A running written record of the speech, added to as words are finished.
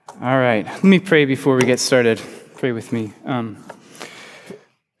All right, let me pray before we get started. Pray with me.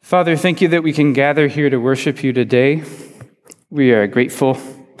 Father, thank you that we can gather here to worship you today. We are grateful.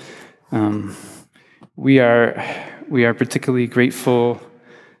 We are particularly grateful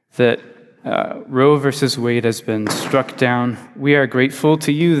that Roe versus Wade has been struck down. We are grateful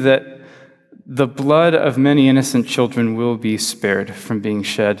to you that the blood of many innocent children will be spared from being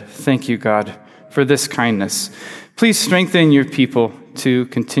shed. Thank you, God, for this kindness. Please strengthen your people to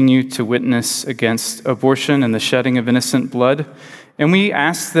continue to witness against abortion and the shedding of innocent blood. And we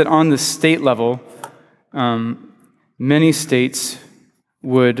ask that on the state level, many states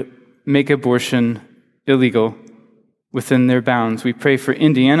would make abortion illegal within their bounds. We pray for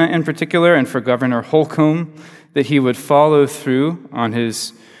Indiana in particular and for Governor Holcomb that he would follow through on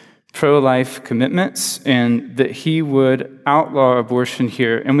his pro-life commitments and that he would outlaw abortion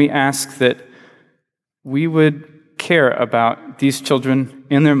here. And we ask that we would care about these children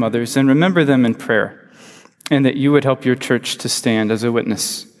and their mothers and remember them in prayer, and that you would help your church to stand as a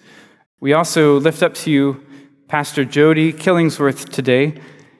witness. We also lift up to you Pastor Jody Killingsworth today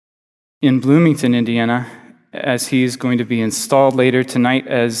in Bloomington, Indiana, as he's going to be installed later tonight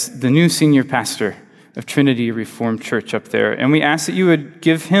as the new senior pastor of Trinity Reformed Church up there. And we ask that you would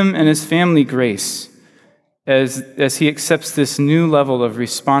give him and his family grace as he accepts this new level of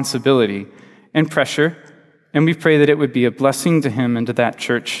responsibility and pressure. And we pray that it would be a blessing to him and to that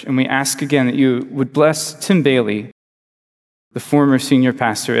church. And we ask again that you would bless Tim Bailey, the former senior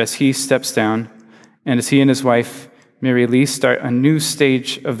pastor, as he steps down and as he and his wife, Mary Lee, start a new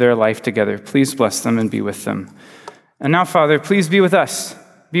stage of their life together. Please bless them and be with them. And now, Father, please be with us.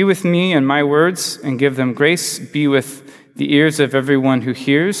 Be with me and my words and give them grace. Be with the ears of everyone who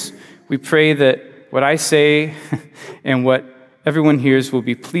hears. We pray that what I say and what everyone hears will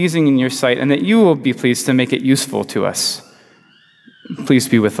be pleasing in your sight, and that you will be pleased to make it useful to us. Please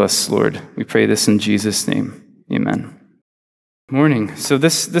be with us, Lord. We pray this in Jesus' name. Amen. Morning. So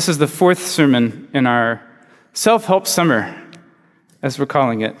this is the fourth sermon in our self-help summer, as we're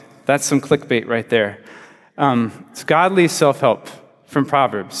calling it. That's some clickbait right there. It's godly self-help from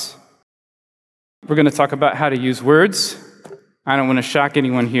Proverbs. We're going to talk about how to use words. I don't want to shock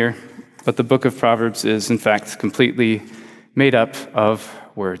anyone here, but the book of Proverbs is, in fact, completely made up of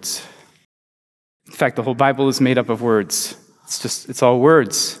words. In fact, the whole Bible is made up of words. It's all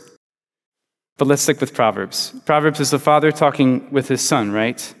words. But let's stick with Proverbs. Proverbs is the father talking with his son,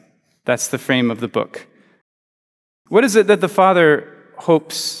 right? That's the frame of the book. What is it that the father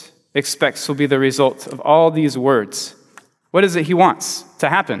hopes, expects will be the result of all these words? What is it he wants to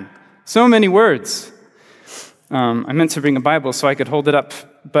happen? So many words. I meant to bring a Bible so I could hold it up,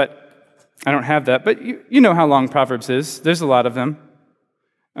 but I don't have that, but you know how long Proverbs is. There's a lot of them.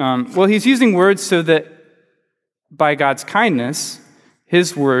 Well, he's using words so that by God's kindness,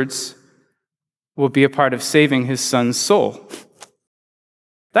 his words will be a part of saving his son's soul.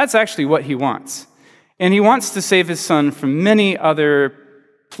 That's actually what he wants. And he wants to save his son from many other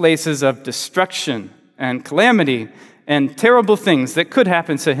places of destruction and calamity and terrible things that could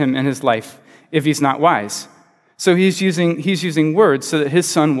happen to him in his life if he's not wise. So he's using words so that his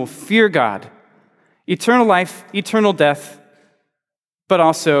son will fear God. Eternal life, eternal death, but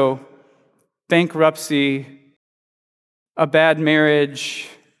also bankruptcy, a bad marriage,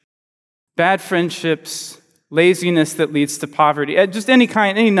 bad friendships, laziness that leads to poverty, just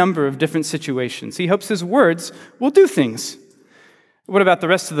any number of different situations. He hopes his words will do things. What about the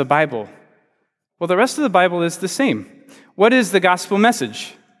rest of the Bible? Well, the rest of the Bible is the same. What is the gospel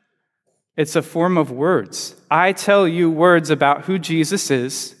message? It's a form of words. I tell you words about who Jesus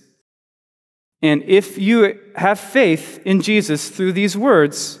is, and if you have faith in Jesus through these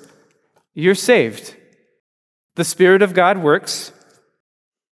words, you're saved. The Spirit of God works.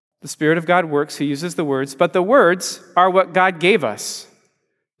 The Spirit of God works. He uses the words, but the words are what God gave us.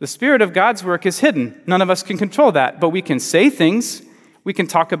 The Spirit of God's work is hidden. None of us can control that, but we can say things. We can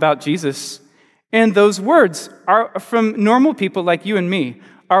talk about Jesus, and those words are from normal people like you and me,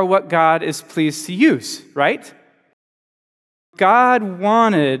 are what God is pleased to use, right? God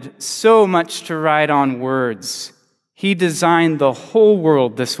wanted so much to write on words. He designed the whole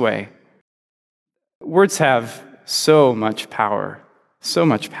world this way. Words have so much power, so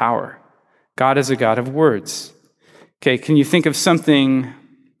much power. God is a God of words. Okay, can you think of something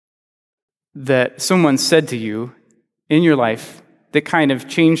that someone said to you in your life that kind of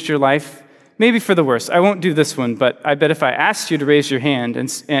changed your life? Maybe for the worse. I won't do this one, but I bet if I asked you to raise your hand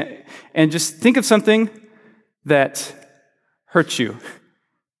and just think of something that hurt you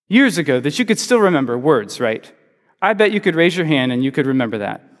years ago that you could still remember, words, right? I bet you could raise your hand and you could remember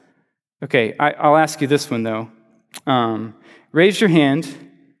that. Okay, I'll ask you this one, though. Raise your hand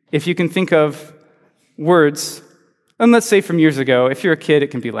if you can think of words, and let's say from years ago, if you're a kid, it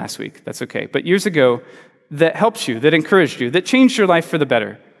can be last week, that's okay, but years ago, that helped you, that encouraged you, that changed your life for the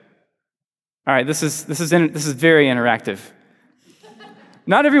better. All right, this is very interactive.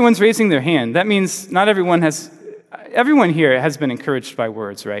 Not everyone's raising their hand. That means everyone here has been encouraged by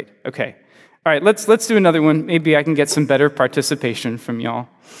words, right? Okay. All right, let's do another one. Maybe I can get some better participation from y'all.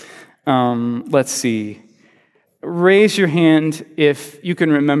 Let's see. Raise your hand if you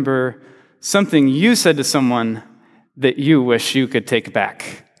can remember something you said to someone that you wish you could take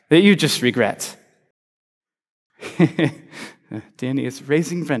back, that you just regret. Danny is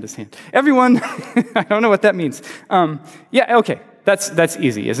raising Brenda's hand. Everyone, I don't know what that means. Yeah, okay, that's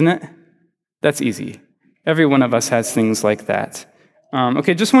easy, isn't it? That's easy. Every one of us has things like that.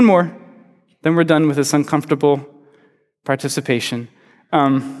 Okay, just one more. Then we're done with this uncomfortable participation.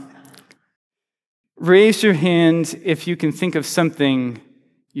 Raise your hand if you can think of something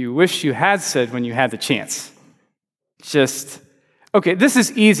you wish you had said when you had the chance. Okay, this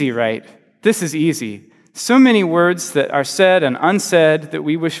is easy, right? This is easy. So many words that are said and unsaid that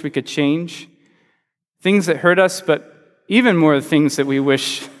we wish we could change. Things that hurt us, but even more things that we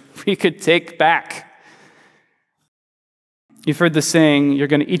wish we could take back. You've heard the saying, you're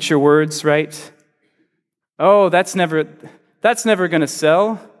going to eat your words, right? Oh, that's never going to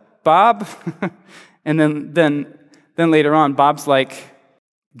sell, Bob. And then later on, Bob's like,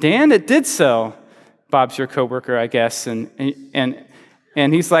 Dan, it did sell. Bob's your coworker, I guess, and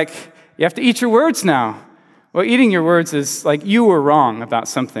he's like, you have to eat your words now. Well, eating your words is like you were wrong about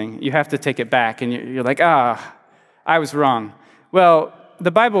something. You have to take it back, and you're like, I was wrong. Well,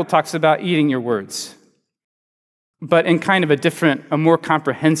 the Bible talks about eating your words, but in kind of a more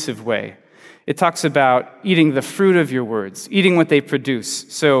comprehensive way. It talks about eating the fruit of your words, eating what they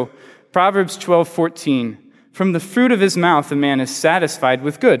produce. So Proverbs 12:14, from the fruit of his mouth a man is satisfied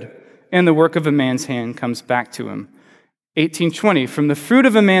with good, and the work of a man's hand comes back to him. 18:20, from the fruit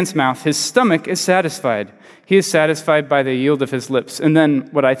of a man's mouth his stomach is satisfied. He is satisfied by the yield of his lips. And then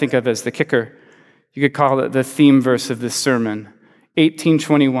what I think of as the kicker, you could call it the theme verse of this sermon,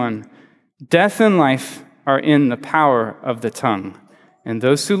 18:21, death and life are in the power of the tongue, and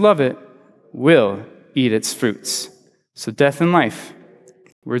those who love it will eat its fruits. So death and life,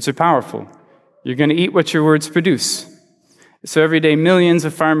 words are powerful. You're going to eat what your words produce. So every day, millions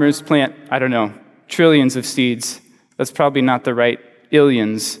of farmers plant, trillions of seeds. That's probably not the right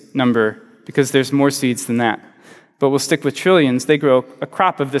illions number, because there's more seeds than that. But we'll stick with trillions. They grow a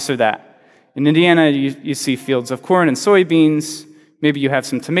crop of this or that. In Indiana, you see fields of corn and soybeans. Maybe you have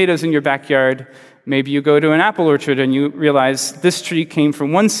some tomatoes in your backyard. Maybe you go to an apple orchard and you realize this tree came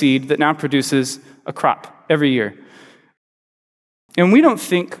from one seed that now produces a crop every year. And we don't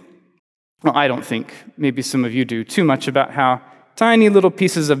think, I don't think, maybe some of you do, too much about how tiny little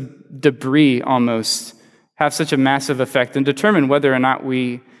pieces of debris almost have such a massive effect and determine whether or not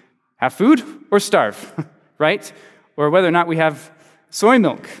we have food or starve, right? Or whether or not we have soy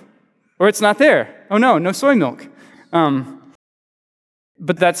milk, or it's not there. Oh no soy milk.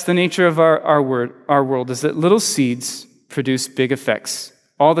 But that's the nature of our world, is that little seeds produce big effects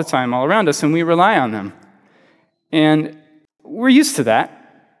all the time, all around us, and we rely on them. And we're used to that,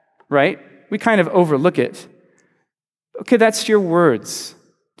 right? We kind of overlook it. Okay, that's your words.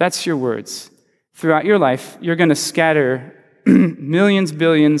 That's your words. Throughout your life, you're going to scatter millions,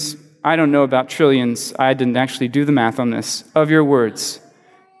 billions, I don't know about trillions, I didn't actually do the math on this, of your words.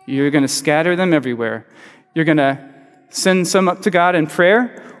 You're going to scatter them everywhere. You're going to send some up to God in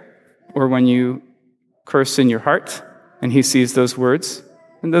prayer, or when you curse in your heart, and he sees those words,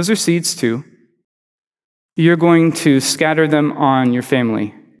 and those are seeds too. You're going to scatter them on your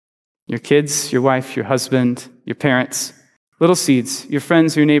family, your kids, your wife, your husband, your parents, little seeds, your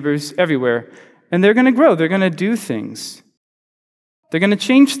friends, your neighbors, everywhere. And they're going to grow. They're going to do things. They're going to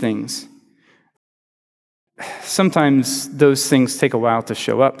change things. Sometimes those things take a while to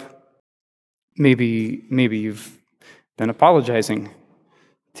show up. Maybe you've been apologizing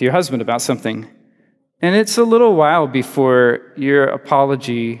to your husband about something, and it's a little while before your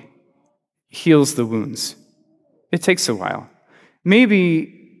apology heals the wounds. It takes a while.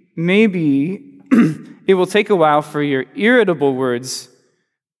 Maybe it will take a while for your irritable words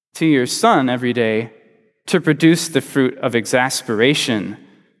to your son every day to produce the fruit of exasperation,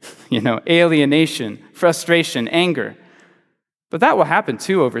 alienation, frustration, anger. But that will happen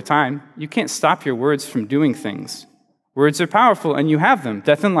too over time. You can't stop your words from doing things. Words are powerful, and you have them.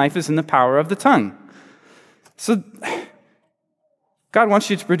 Death and life is in the power of the tongue. So God wants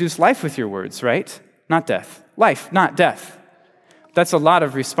you to produce life with your words, right? Not death. Life, not death. That's a lot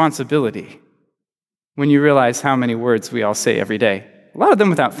of responsibility when you realize how many words we all say every day. A lot of them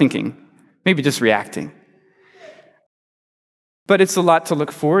without thinking, maybe just reacting. But it's a lot to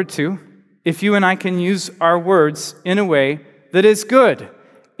look forward to if you and I can use our words in a way that is good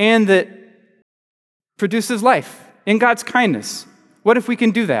and that produces life in God's kindness. What if we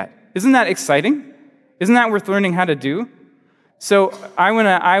can do that? Isn't that exciting? Isn't that worth learning how to do? So I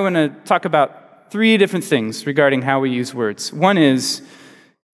want to talk about 3 different things regarding how we use words. One is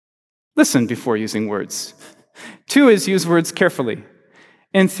listen before using words. 2 is use words carefully.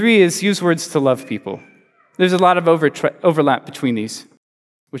 And 3 is use words to love people. There's a lot of overlap between these,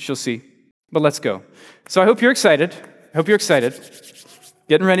 which you'll see. But let's go. So I hope you're excited.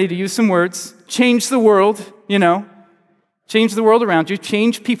 Getting ready to use some words. Change the world, Change the world around you.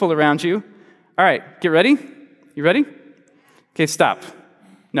 Change people around you. All right, get ready? You ready? Okay, stop.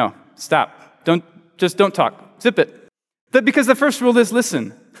 No, stop. Don't talk. Zip it. Because the first rule is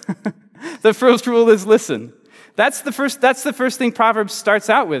listen. The first rule is listen. That's the first thing Proverbs starts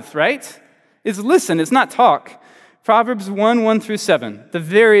out with, right? Is listen, it's not talk. Proverbs 1:1-7, the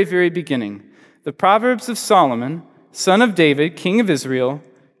very, very beginning. The Proverbs of Solomon, son of David, king of Israel,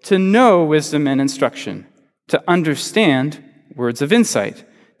 to know wisdom and instruction, to understand words of insight,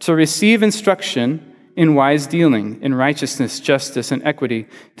 to receive instruction in wise dealing, in righteousness, justice, and equity,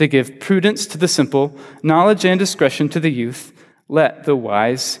 to give prudence to the simple, knowledge and discretion to the youth. Let the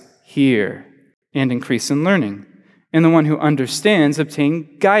wise hear and increase in learning, and the one who understands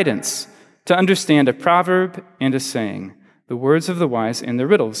obtain guidance, to understand a proverb and a saying, the words of the wise and their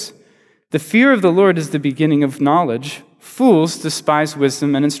riddles. The fear of the Lord is the beginning of knowledge. Fools despise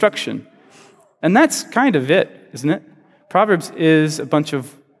wisdom and instruction. And that's kind of it, isn't it? Proverbs is a bunch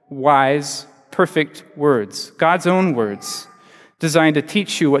of wise, perfect words, God's own words, designed to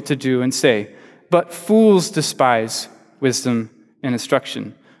teach you what to do and say. But fools despise wisdom and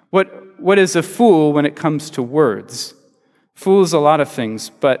instruction. What is a fool when it comes to words? Fool is a lot of things,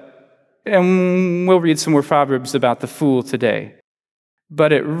 and we'll read some more Proverbs about the fool today.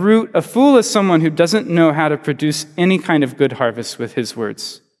 But at root, a fool is someone who doesn't know how to produce any kind of good harvest with his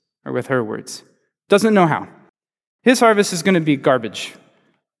words, or with her words. Doesn't know how. His harvest is going to be garbage.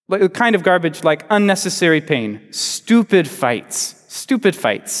 Like a kind of garbage like unnecessary pain, stupid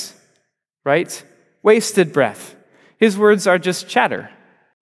fights, right? Wasted breath. His words are just chatter.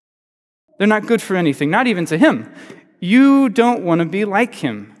 They're not good for anything, not even to him. You don't want to be like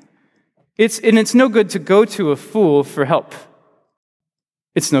him. It's no good to go to a fool for help.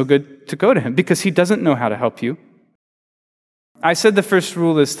 It's no good to go to him because he doesn't know how to help you. I said the first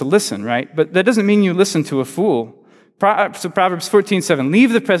rule is to listen, right? But that doesn't mean you listen to a fool. So Proverbs 14:7,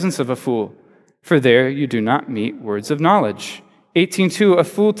 leave the presence of a fool, for there you do not meet words of knowledge. 18:2, a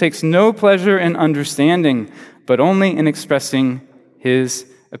fool takes no pleasure in understanding, but only in expressing his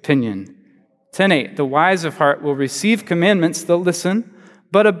opinion. 10:8, the wise of heart will receive commandments, they'll listen,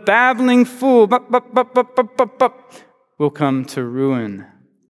 but a babbling fool will come to ruin.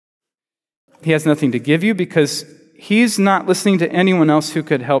 He has nothing to give you because he's not listening to anyone else who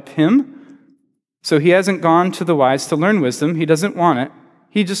could help him. So he hasn't gone to the wise to learn wisdom. He doesn't want it.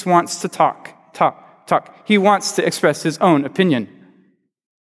 He just wants to talk. He wants to express his own opinion.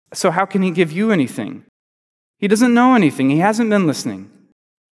 So how can he give you anything? He doesn't know anything. He hasn't been listening.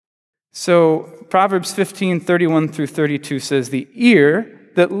 So Proverbs 15:31-32 says, the ear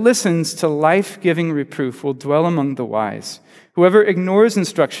that listens to life-giving reproof will dwell among the wise. Whoever ignores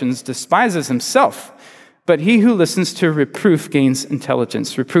instructions despises himself, but he who listens to reproof gains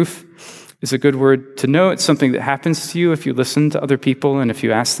intelligence. Reproof is a good word to know. It's something that happens to you if you listen to other people and if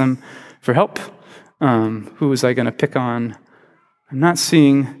you ask them for help. Who was I going to pick on? I'm not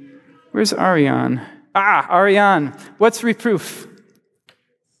seeing. Where's Ariane? Ariane. What's reproof?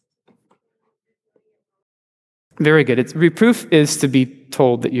 Very good. Reproof is to be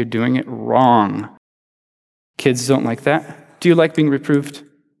told that you're doing it wrong. Kids don't like that. Do you like being reproved?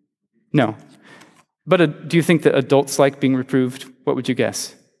 No. But do you think that adults like being reproved? What would you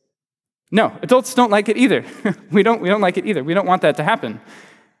guess? No, adults don't like it either. We don't like it either. We don't want that to happen.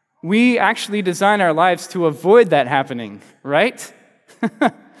 We actually design our lives to avoid that happening, right?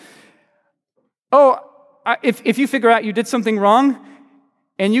 If you figure out you did something wrong,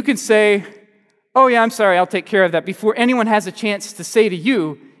 and you can say, oh yeah, I'm sorry, I'll take care of that, before anyone has a chance to say to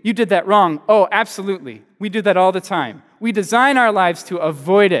you, you did that wrong. Oh, absolutely. We do that all the time. We design our lives to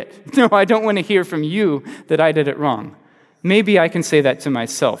avoid it. No, I don't want to hear from you that I did it wrong. Maybe I can say that to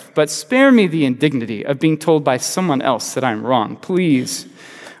myself, but spare me the indignity of being told by someone else that I'm wrong, please.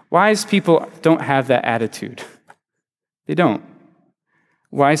 Wise people don't have that attitude. They don't.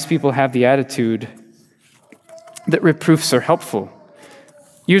 Wise people have the attitude that reproofs are helpful.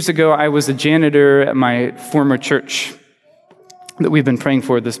 Years ago, I was a janitor at my former church, that we've been praying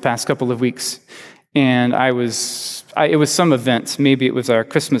for this past couple of weeks. And it was some event. Maybe it was our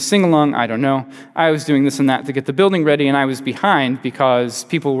Christmas sing-along. I don't know. I was doing this and that to get the building ready, and I was behind because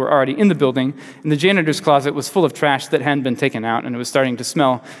people were already in the building. And the janitor's closet was full of trash that hadn't been taken out, and it was starting to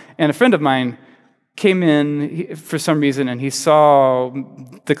smell. And a friend of mine came in for some reason, and he saw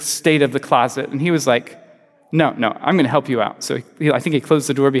the state of the closet, and he was like, no, I'm going to help you out. So I think he closed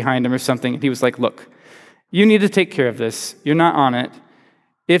the door behind him or something, and he was like, look, you need to take care of this. You're not on it.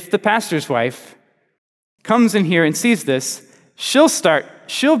 If the pastor's wife comes in here and sees this,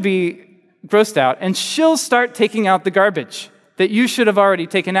 she'll be grossed out, and she'll start taking out the garbage that you should have already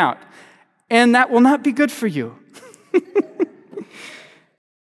taken out. And that will not be good for you.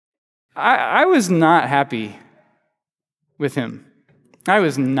 I was not happy with him. I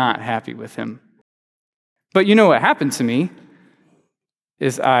was not happy with him. But you know what happened to me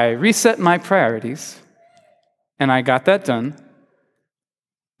is I reset my priorities, and I got that done.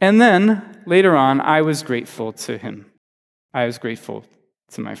 And then, later on, I was grateful to him. I was grateful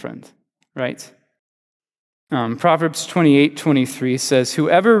to my friend, right? Proverbs 28:23 says,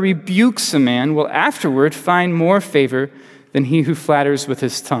 whoever rebukes a man will afterward find more favor than he who flatters with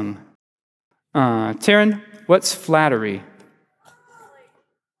his tongue. Taryn, what's flattery?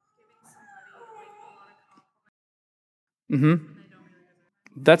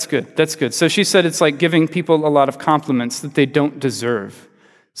 That's good. So she said it's like giving people a lot of compliments that they don't deserve.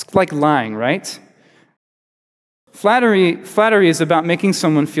 It's like lying, right? Flattery is about making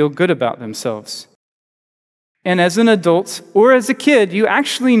someone feel good about themselves. And as an adult or as a kid, you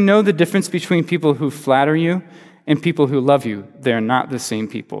actually know the difference between people who flatter you and people who love you. They're not the same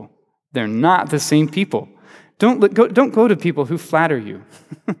people. They're not the same people. Don't go to people who flatter you.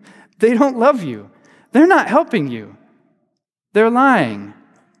 They don't love you. They're not helping you. They're lying.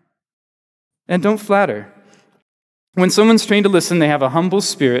 And don't flatter. When someone's trained to listen, they have a humble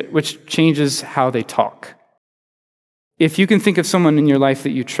spirit, which changes how they talk. If you can think of someone in your life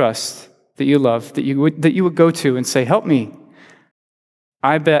that you trust, that you love, that you would go to and say, help me.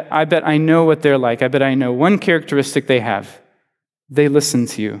 I bet I know what they're like. I bet I know one characteristic they have. They listen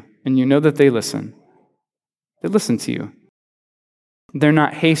to you, and you know that they listen. They listen to you. They're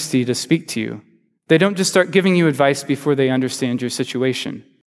not hasty to speak to you. They don't just start giving you advice before they understand your situation.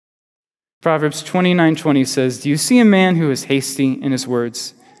 Proverbs 29:20 says, do you see a man who is hasty in his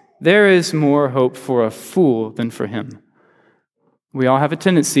words? There is more hope for a fool than for him. We all have a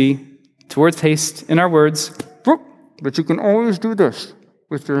tendency towards haste in our words, but you can always do this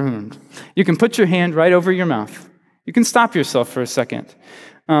with your hand. You can put your hand right over your mouth. You can stop yourself for a second.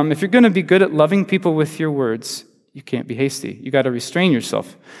 If you're going to be good at loving people with your words, you can't be hasty. You got to restrain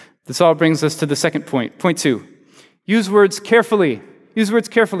yourself. This all brings us to the second point. Point 2, use words carefully. Use words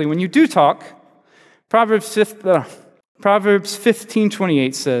carefully. When you do talk, Proverbs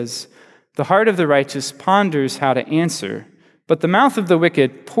 15:28 says, the heart of the righteous ponders how to answer, but the mouth of the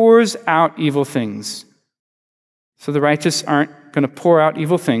wicked pours out evil things. So the righteous aren't going to pour out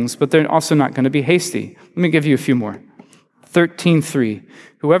evil things, but they're also not going to be hasty. Let me give you a few more. 13:3,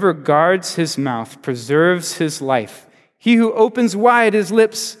 whoever guards his mouth preserves his life. He who opens wide his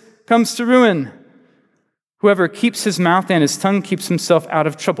lips comes to ruin. Whoever keeps his mouth and his tongue keeps himself out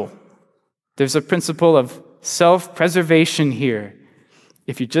of trouble. There's a principle of self-preservation here.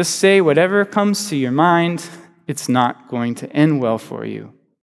 If you just say whatever comes to your mind, it's not going to end well for you.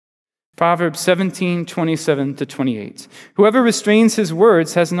 Proverbs 17:27-28. Whoever restrains his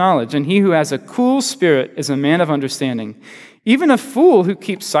words has knowledge, and he who has a cool spirit is a man of understanding. Even a fool who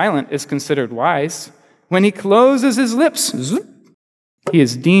keeps silent is considered wise. When he closes his lips, he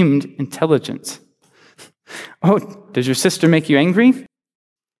is deemed intelligent. Oh, does your sister make you angry?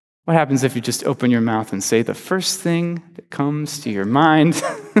 What happens if you just open your mouth and say the first thing that comes to your mind?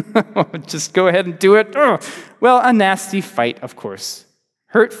 Just go ahead and do it. Well, a nasty fight, of course.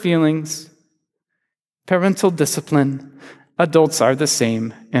 Hurt feelings, parental discipline. Adults are the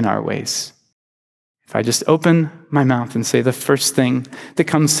same in our ways. If I just open my mouth and say the first thing that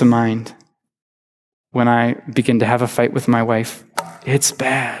comes to mind when I begin to have a fight with my wife, it's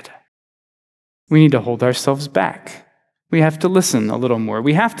bad. We need to hold ourselves back. We have to listen a little more.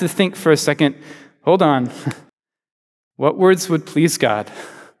 We have to think for a second, hold on, what words would please God?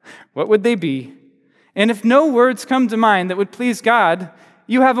 What would they be? And if no words come to mind that would please God,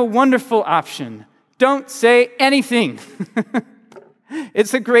 you have a wonderful option. Don't say anything.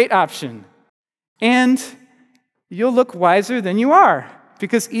 It's a great option. And you'll look wiser than you are,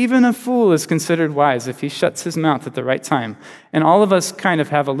 because even a fool is considered wise if he shuts his mouth at the right time. And all of us kind of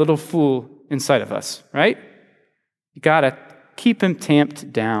have a little fool inside of us, right? You gotta keep him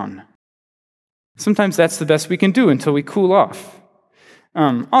tamped down. Sometimes that's the best we can do until we cool off.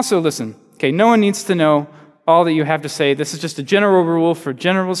 Also, listen, okay, no one needs to know all that you have to say. This is just a general rule for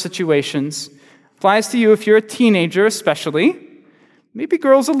general situations. Applies to you if you're a teenager especially. Maybe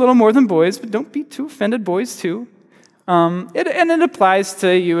girls a little more than boys, but don't be too offended, boys too. It applies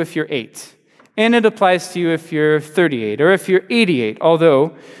to you if you're 8. And it applies to you if you're 38 or if you're 88,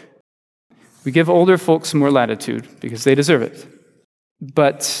 although we give older folks more latitude because they deserve it.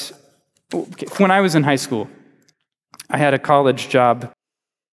 But when I was in high school, I had a college job.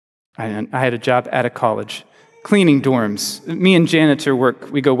 I had a job at a college, cleaning dorms. Me and janitor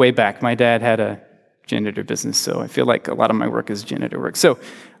work, we go way back. My dad had a janitor business, so I feel like a lot of my work is janitor work. So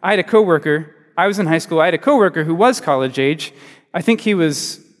I had a coworker. I was in high school. I had a coworker who was college age. I think he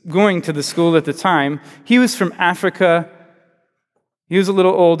was going to the school at the time. He was from Africa. He was a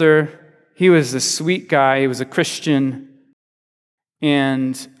little older. He was a sweet guy. He was a Christian.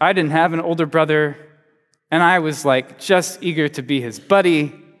 And I didn't have an older brother. And I was like just eager to be his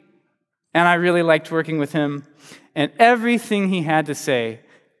buddy. And I really liked working with him. And everything he had to say,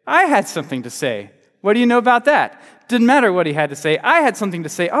 I had something to say. What do you know about that? Didn't matter what he had to say. I had something to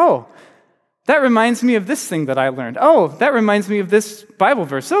say. Oh, that reminds me of this thing that I learned. Oh, that reminds me of this Bible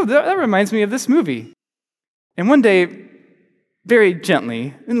verse. Oh, that reminds me of this movie. And one day, very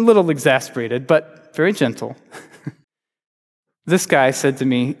gently, and a little exasperated, but very gentle, this guy said to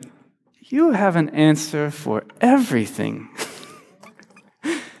me, "You have an answer for everything."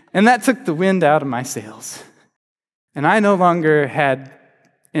 And that took the wind out of my sails. And I no longer had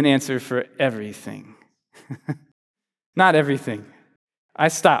an answer for everything. Not everything. I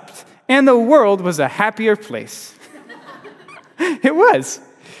stopped. And the world was a happier place. It was.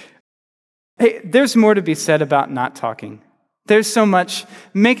 Hey, there's more to be said about not talking. There's so much.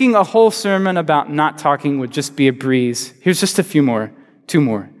 Making a whole sermon about not talking would just be a breeze. Here's just a few more. 2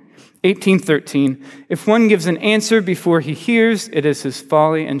 more. 18:13. If one gives an answer before he hears, it is his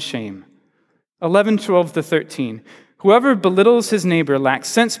folly and shame. 11:12-13. Whoever belittles his neighbor lacks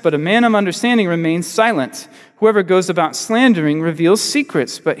sense, but a man of understanding remains silent. Whoever goes about slandering reveals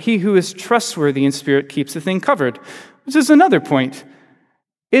secrets, but he who is trustworthy in spirit keeps the thing covered. Which is another point.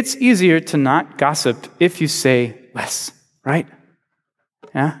 It's easier to not gossip if you say less, right?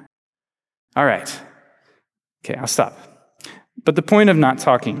 Yeah? All right. Okay, I'll stop. But the point of not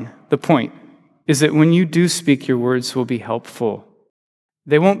talking, the point is that when you do speak, your words will be helpful.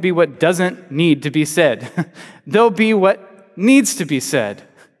 They won't be what doesn't need to be said. They'll be what needs to be said.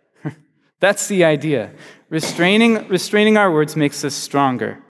 That's the idea. Restraining our words makes us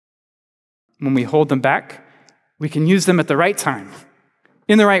stronger. When we hold them back, we can use them at the right time,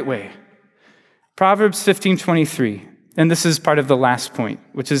 in the right way. Proverbs 15:23, and this is part of the last point,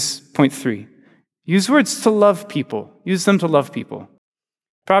 which is point 3. Use words to love people. Use them to love people.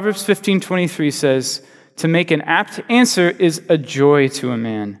 Proverbs 15:23 says, "To make an apt answer is a joy to a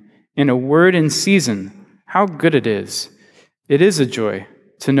man, and a word in season, how good it is. It is a joy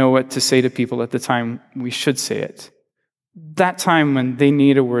to know what to say to people at the time we should say it. That time when they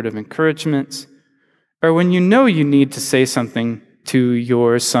need a word of encouragement, or when you know you need to say something to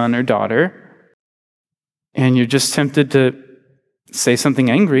your son or daughter, and you're just tempted to say something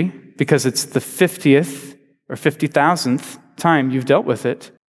angry because it's the 50th or 50,000th time you've dealt with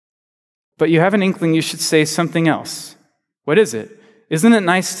it, but you have an inkling you should say something else. What is it? Isn't it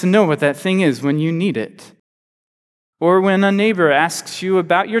nice to know what that thing is when you need it? Or when a neighbor asks you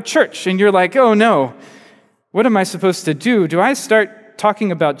about your church and you're like, oh no, what am I supposed to do? Do I start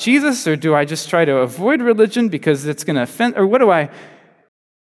talking about Jesus, or do I just try to avoid religion because it's going to offend, or what do I?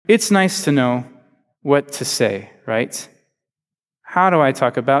 It's nice to know what to say, right? How do I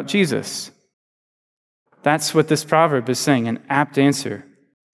talk about Jesus? That's what this proverb is saying, an apt answer.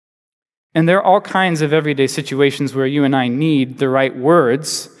 And there are all kinds of everyday situations where you and I need the right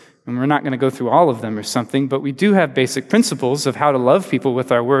words, and we're not going to go through all of them or something, but we do have basic principles of how to love people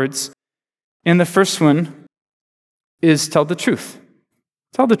with our words. And the first one is tell the truth.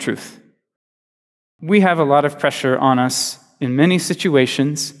 Tell the truth. We have a lot of pressure on us in many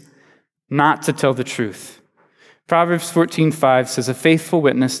situations not to tell the truth. Proverbs 14:5 says, "A faithful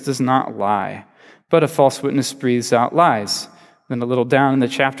witness does not lie, but a false witness breathes out lies." Then a little down in the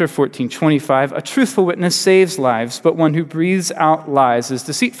chapter, 14:25, "A truthful witness saves lives, but one who breathes out lies is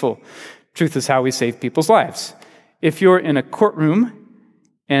deceitful." Truth is how we save people's lives. If you're in a courtroom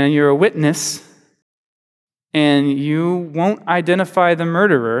and you're a witness and you won't identify the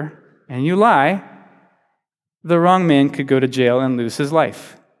murderer and you lie, the wrong man could go to jail and lose his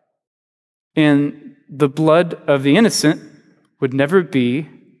life. And the blood of the innocent would never be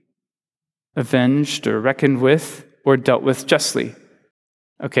avenged or reckoned with or dealt with justly.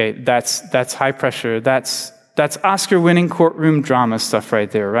 Okay, that's high pressure. That's That's Oscar-winning courtroom drama stuff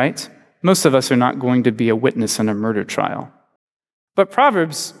right there, right? Most of us are not going to be a witness in a murder trial. But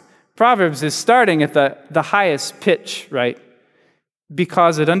Proverbs is starting at the highest pitch, right?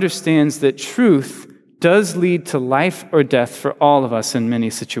 Because it understands that truth does lead to life or death for all of us in many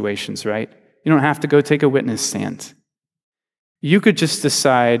situations, right? You don't have to go take a witness stand. You could just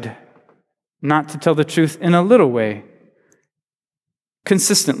decide not to tell the truth in a little way,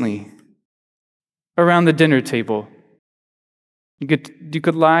 consistently, around the dinner table. You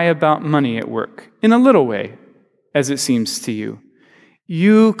could lie about money at work in a little way, as it seems to you.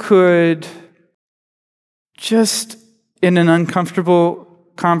 You could just, in an uncomfortable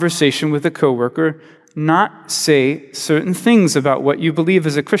conversation with a coworker, not say certain things about what you believe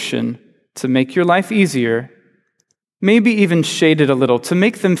as a Christian to make your life easier, maybe even shade it a little to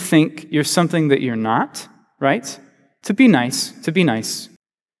make them think you're something that you're not, right? To be nice.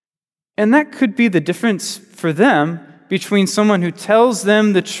 And that could be the difference for them between someone who tells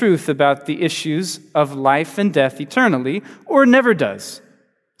them the truth about the issues of life and death eternally or never does.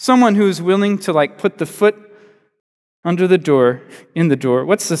 Someone who is willing to put the foot under the door, in the door.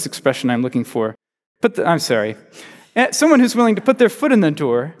 What's this expression I'm looking for? Someone who's willing to put their foot in the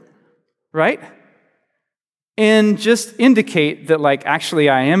door, right? And just indicate that, actually,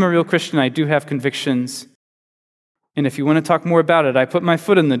 I am a real Christian, I do have convictions, and if you want to talk more about it, I put my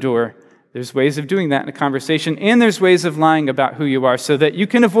foot in the door. There's ways of doing that in a conversation, and there's ways of lying about who you are so that you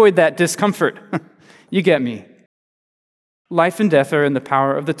can avoid that discomfort. You get me. Life and death are in the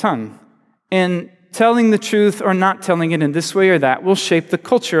power of the tongue, and telling the truth or not telling it in this way or that will shape the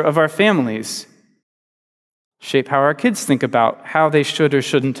culture of our families, shape how our kids think about how they should or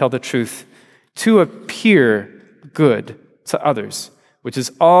shouldn't tell the truth to appear good to others, which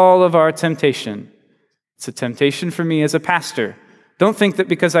is all of our temptation. It's a temptation for me as a pastor. Don't think that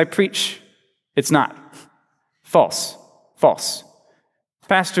because I preach, it's not. False.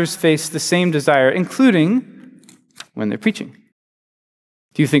 Pastors face the same desire, including when they're preaching.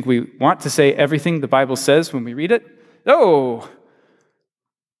 Do you think we want to say everything the Bible says when we read it? No.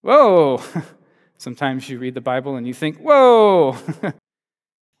 Whoa. Sometimes you read the Bible and you think, whoa.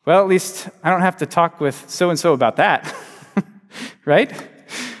 Well, at least I don't have to talk with so-and-so about that. Right?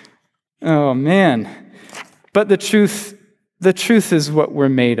 Oh, man. But the truth is what we're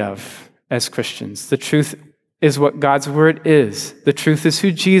made of as Christians. The truth is what God's word is. The truth is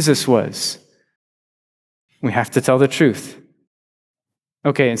who Jesus was. We have to tell the truth.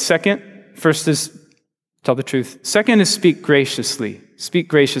 Okay, and first is tell the truth. Second is speak graciously. Speak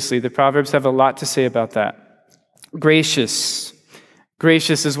graciously. The Proverbs have a lot to say about that. Gracious.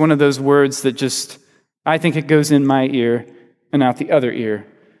 Gracious is one of those words that I think it goes in my ear and out the other ear.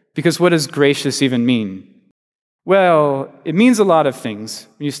 Because what does gracious even mean? Well, it means a lot of things.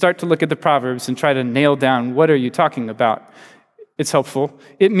 When you start to look at the Proverbs and try to nail down what are you talking about, it's helpful.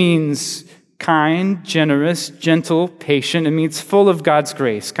 It means kind, generous, gentle, patient. It means full of God's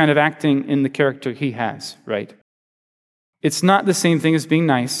grace, kind of acting in the character he has, right? It's not the same thing as being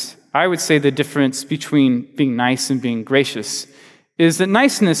nice. I would say the difference between being nice and being gracious is that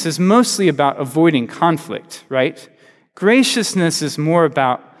niceness is mostly about avoiding conflict, right? Graciousness is more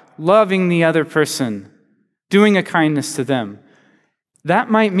about loving the other person, doing a kindness to them. That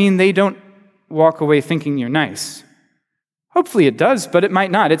might mean they don't walk away thinking you're nice. Hopefully it does, but it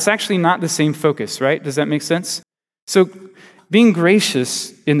might not. It's actually not the same focus, right? Does that make sense? So being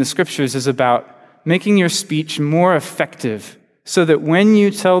gracious in the scriptures is about making your speech more effective so that when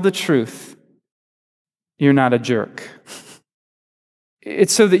you tell the truth, you're not a jerk.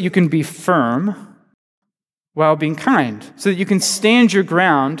 It's so that you can be firm while being kind, so that you can stand your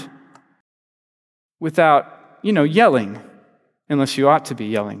ground without, yelling, unless you ought to be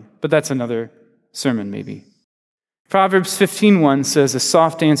yelling. But that's another sermon, maybe. Proverbs 15:1 says, "A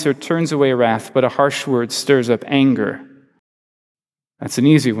soft answer turns away wrath, but a harsh word stirs up anger." That's an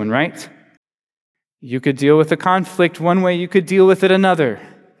easy one, right? You could deal with a conflict one way, you could deal with it another.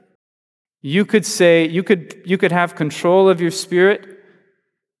 You could have control of your spirit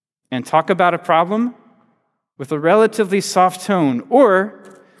and talk about a problem with a relatively soft tone,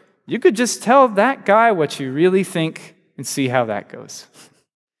 or you could just tell that guy what you really think and see how that goes.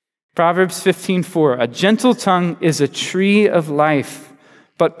 Proverbs 15:4, "A gentle tongue is a tree of life,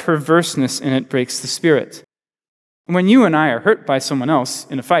 but perverseness in it breaks the spirit." When you and I are hurt by someone else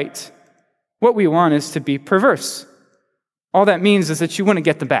in a fight, what we want is to be perverse. All that means is that you want to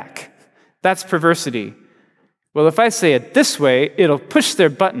get them back. That's perversity. Well, if I say it this way, it'll push their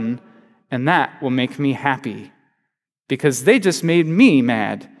button, and that will make me happy because they just made me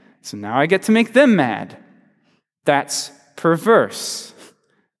mad. So now I get to make them mad. That's perverse.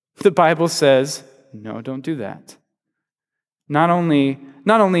 The Bible says no, don't do that. Not only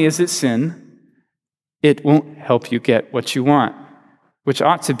is it sin, it won't help you get what you want, which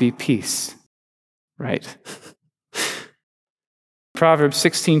ought to be peace, right? Proverbs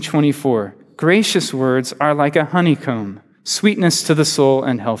 16:24, gracious words are like a honeycomb, sweetness to the soul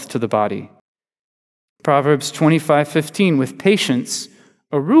and health to the body. Proverbs 25:15, with patience,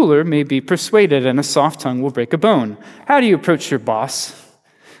 a ruler may be persuaded and a soft tongue will break a bone. How do you approach your boss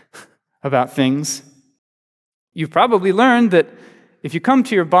about things? You've probably learned that if you come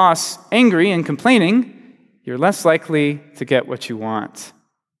to your boss angry and complaining, you're less likely to get what you want.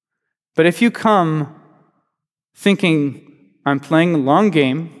 But if you come thinking, I'm playing a long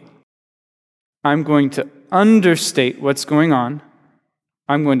game, I'm going to understate what's going on,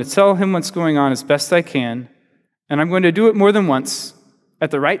 I'm going to tell him what's going on as best I can, and I'm going to do it more than once, at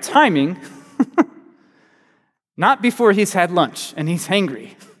the right timing, not before he's had lunch and he's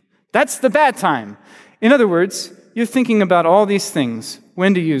hangry. That's the bad time. In other words, you're thinking about all these things,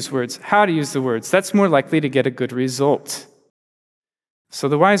 when to use words, how to use the words. That's more likely to get a good result. So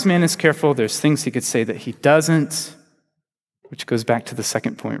the wise man is careful. There's things he could say that he doesn't, which goes back to the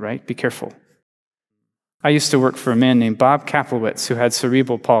second point, right? Be careful. I used to work for a man named Bob Kaplowitz who had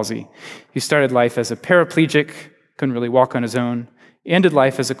cerebral palsy. He started life as a paraplegic, couldn't really walk on his own. He ended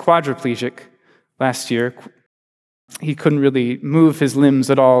life as a quadriplegic last year. He couldn't really move his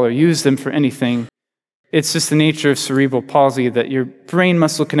limbs at all or use them for anything. It's just the nature of cerebral palsy that your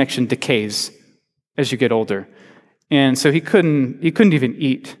brain-muscle connection decays as you get older. And so he couldn't even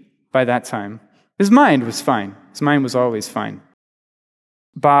eat by that time. His mind was fine. His mind was always fine.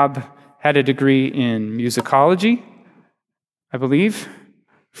 Bob had a degree in musicology, I believe,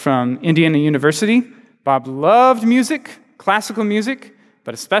 from Indiana University. Bob loved music, classical music,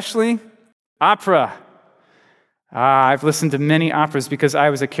 but especially opera. I've listened to many operas because I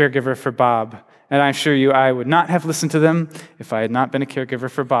was a caregiver for Bob, and I assure you I would not have listened to them if I had not been a caregiver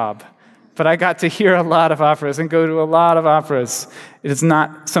for Bob. But I got to hear a lot of operas and go to a lot of operas. It is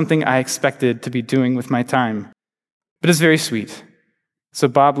not something I expected to be doing with my time, but it's very sweet. So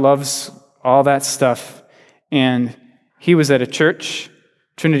Bob loves all that stuff, and he was at a church,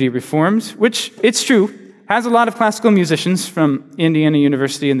 Trinity Reformed, which, it's true, has a lot of classical musicians from Indiana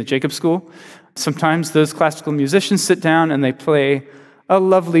University and the Jacob School. Sometimes those classical musicians sit down and they play a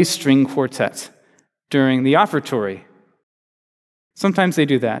lovely string quartet during the offertory. Sometimes they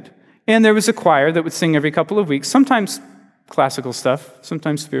do that. And there was a choir that would sing every couple of weeks, sometimes classical stuff,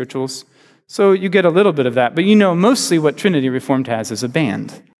 sometimes spirituals. So you get a little bit of that. But you know, mostly what Trinity Reformed has is a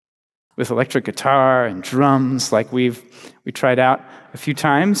band with electric guitar and drums like we tried out a few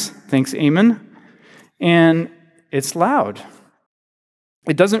times. Thanks, Eamon. And it's loud.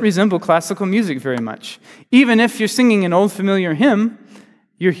 It doesn't resemble classical music very much. Even if you're singing an old familiar hymn,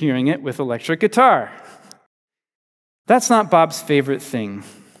 you're hearing it with electric guitar. That's not Bob's favorite thing.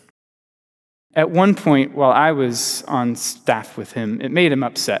 At one point, while I was on staff with him, it made him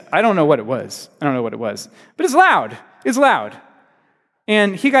upset. I don't know what it was. But it's loud. It's loud.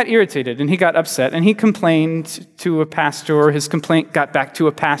 And he got irritated, and he got upset, and he complained to a pastor, or his complaint got back to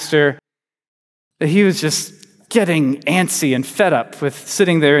a pastor. He was just getting antsy and fed up with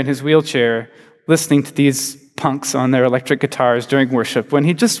sitting there in his wheelchair listening to these punks on their electric guitars during worship when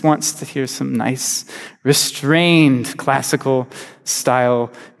he just wants to hear some nice, restrained, classical style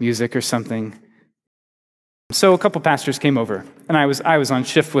music or something. So a couple pastors came over, and I was on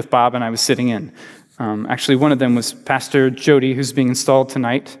shift with Bob, and I was sitting in. Actually, one of them was Pastor Jody, who's being installed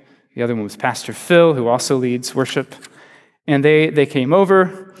tonight. The other one was Pastor Phil, who also leads worship. And they came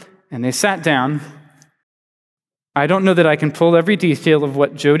over, and they sat down. I don't know that I can pull every detail of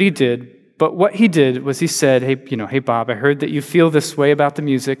what Jody did, but what he did was he said, hey Bob, I heard that you feel this way about the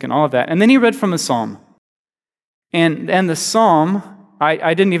music and all of that. And then he read from a psalm. And the psalm,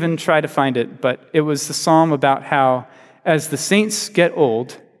 I didn't even try to find it, but it was the psalm about how as the saints get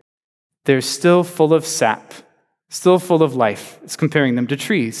old, they're still full of sap, still full of life. It's comparing them to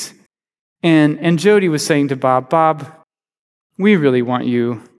trees. And Jody was saying to Bob, we really want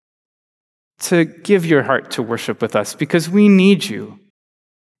you to give your heart to worship with us because we need you.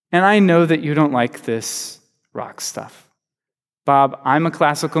 And I know that you don't like this rock stuff. Bob, I'm a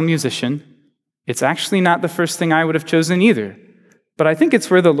classical musician. It's actually not the first thing I would have chosen either, but I think it's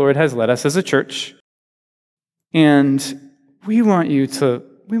where the Lord has led us as a church. And we want you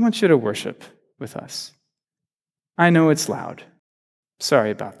to worship with us. I know it's loud.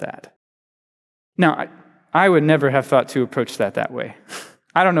 Sorry about that. Now, I would never have thought to approach that way.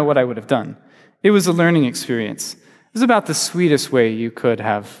 I don't know what I would have done. It was a learning experience. It was about the sweetest way you could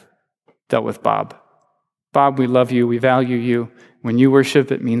have dealt with Bob. Bob, we love you. We value you. When you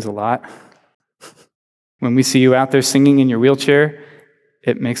worship, it means a lot. When we see you out there singing in your wheelchair,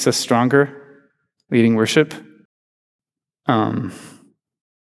 it makes us stronger, leading worship.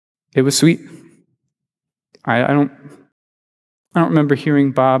 It was sweet. I don't remember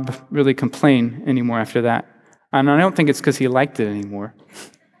hearing Bob really complain anymore after that. And I don't think it's because he liked it anymore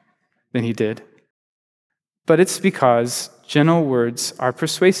than he did. But it's because gentle words are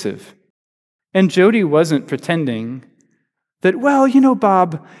persuasive. And Jody wasn't pretending that, well,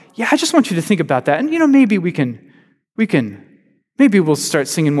 Bob, yeah, I just want you to think about that. And, maybe maybe we'll start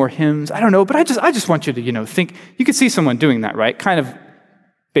singing more hymns. I don't know, but I just want you to, think. You could see someone doing that, right? Kind of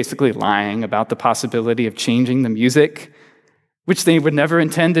basically lying about the possibility of changing the music, which they would never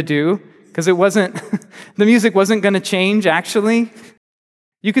intend to do, because the music wasn't going to change, actually.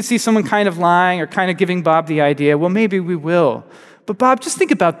 You could see someone kind of lying or kind of giving Bob the idea, well, maybe we will. But Bob, just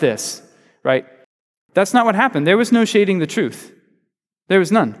think about this, right? That's not what happened. There was no shading the truth. There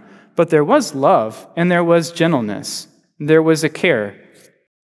was none. But there was love, and there was gentleness. There was a care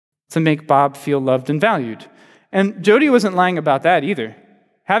to make Bob feel loved and valued. And Jody wasn't lying about that either.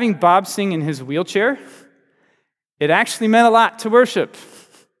 Having Bob sing in his wheelchair, it actually meant a lot to worship.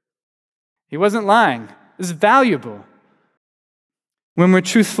 He wasn't lying. It was valuable. When we're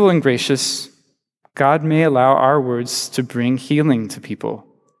truthful and gracious, God may allow our words to bring healing to people.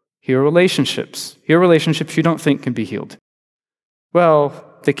 Heal relationships you don't think can be healed.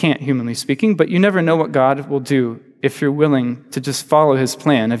 Well, they can't, humanly speaking, but you never know what God will do if you're willing to just follow his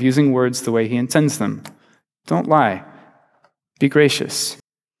plan of using words the way he intends them. Don't lie. Be gracious.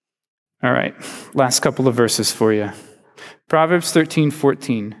 All right, last couple of verses for you. Proverbs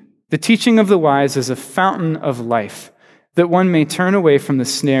 13:14. The teaching of the wise is a fountain of life, that one may turn away from the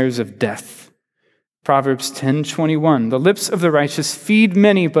snares of death. Proverbs 10:21. The lips of the righteous feed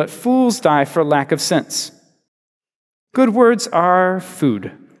many, but fools die for lack of sense. Good words are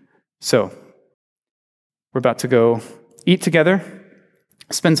food. So, we're about to go eat together,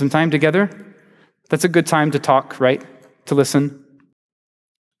 spend some time together. That's a good time to talk, right? To listen.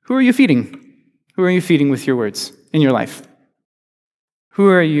 Who are you feeding? Who are you feeding with your words in your life? Who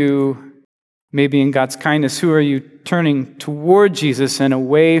are you, maybe in God's kindness, who are you turning toward Jesus and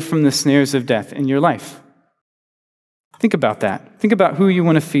away from the snares of death in your life? Think about that. Think about who you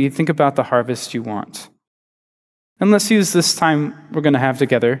want to feed. Think about the harvest you want. And let's use this time we're going to have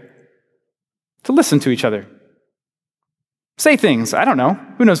together to listen to each other. Say things. I don't know.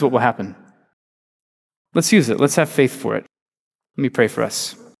 Who knows what will happen? Let's use it. Let's have faith for it. Let me pray for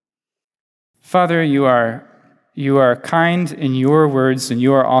us. Father, you are kind in your words, and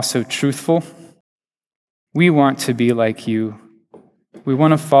you are also truthful. We want to be like you. We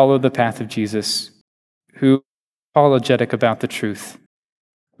want to follow the path of Jesus, who is apologetic about the truth,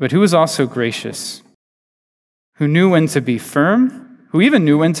 but who is also gracious, who knew when to be firm, who even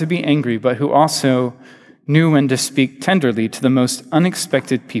knew when to be angry, but who also knew when to speak tenderly to the most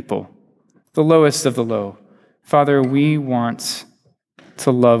unexpected people, the lowest of the low. Father, we want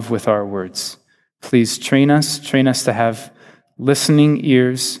to love with our words. Please train us to have listening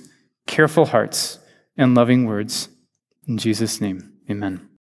ears, careful hearts, and loving words. In Jesus' name, amen.